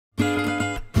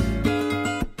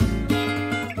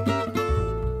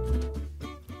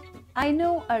I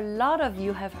know a lot of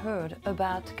you have heard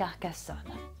about Carcassonne.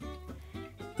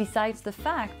 Besides the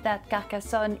fact that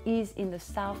Carcassonne is in the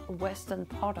southwestern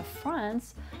part of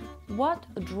France, what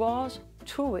draws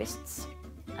tourists,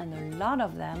 and a lot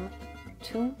of them,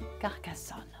 to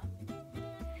Carcassonne?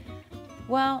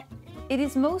 Well, it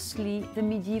is mostly the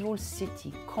medieval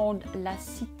city called La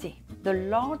Cite, the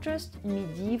largest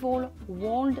medieval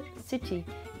walled city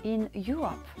in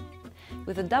Europe,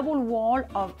 with a double wall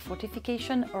of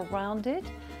fortification around it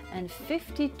and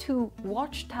 52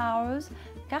 watchtowers.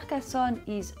 Carcassonne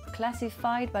is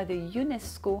classified by the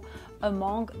UNESCO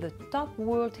among the top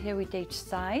World Heritage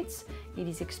Sites. It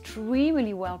is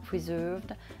extremely well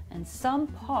preserved, and some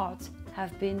parts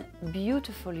have been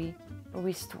beautifully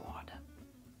restored.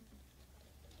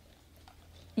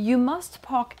 You must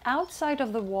park outside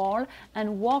of the wall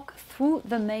and walk through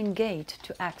the main gate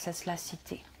to access La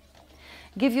Cité.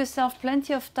 Give yourself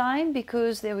plenty of time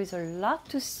because there is a lot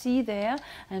to see there,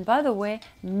 and by the way,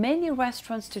 many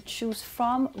restaurants to choose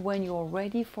from when you're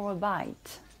ready for a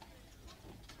bite.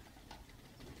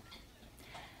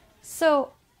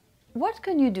 So, what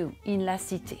can you do in La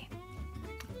Cité?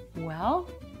 Well,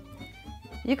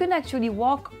 you can actually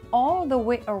walk all the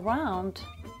way around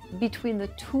between the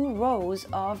two rows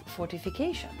of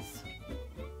fortifications.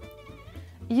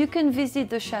 You can visit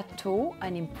the chateau,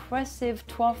 an impressive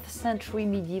 12th century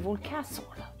medieval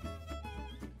castle.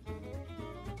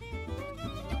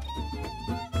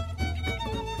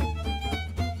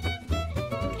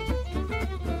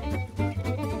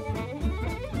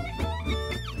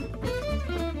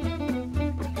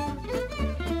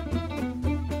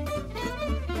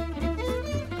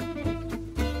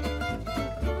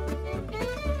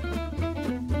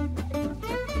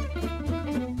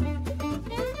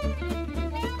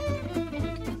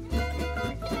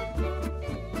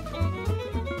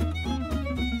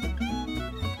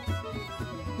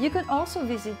 You can also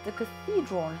visit the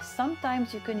cathedral.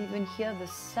 Sometimes you can even hear the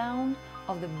sound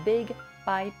of the big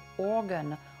pipe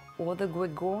organ or the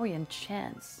Gregorian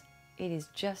chants. It is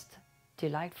just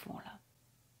delightful.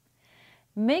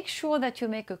 Make sure that you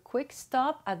make a quick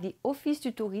stop at the Office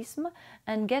du Tourisme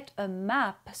and get a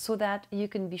map so that you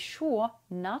can be sure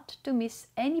not to miss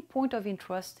any point of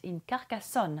interest in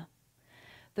Carcassonne.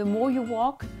 The more you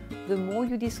walk, the more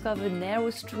you discover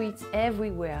narrow streets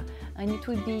everywhere, and it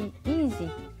would be easy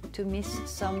to miss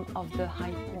some of the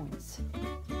high points.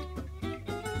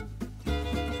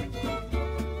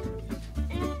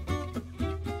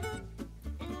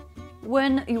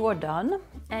 When you are done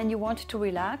and you want to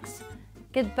relax,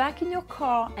 get back in your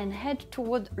car and head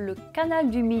toward Le Canal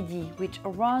du Midi, which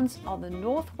runs on the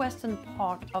northwestern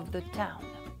part of the town.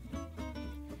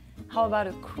 How about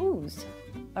a cruise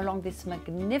along this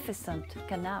magnificent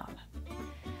canal?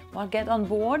 Well, get on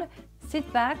board,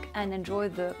 sit back and enjoy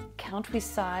the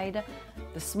countryside,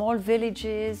 the small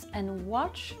villages, and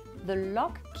watch the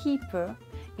lock keeper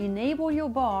enable your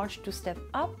barge to step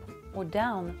up or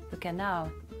down the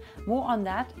canal. More on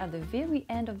that at the very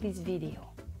end of this video.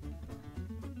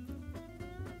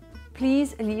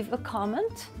 Please leave a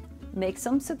comment, make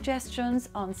some suggestions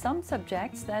on some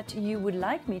subjects that you would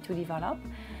like me to develop,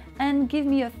 and give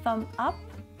me a thumb up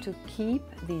to keep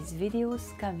these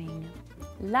videos coming.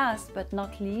 Last but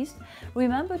not least,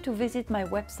 remember to visit my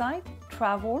website,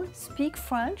 travel, speak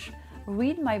French,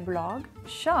 read my blog,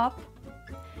 shop.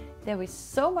 There is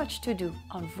so much to do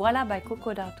on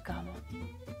voilabycoco.com.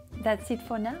 That's it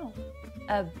for now.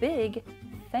 A big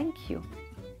thank you.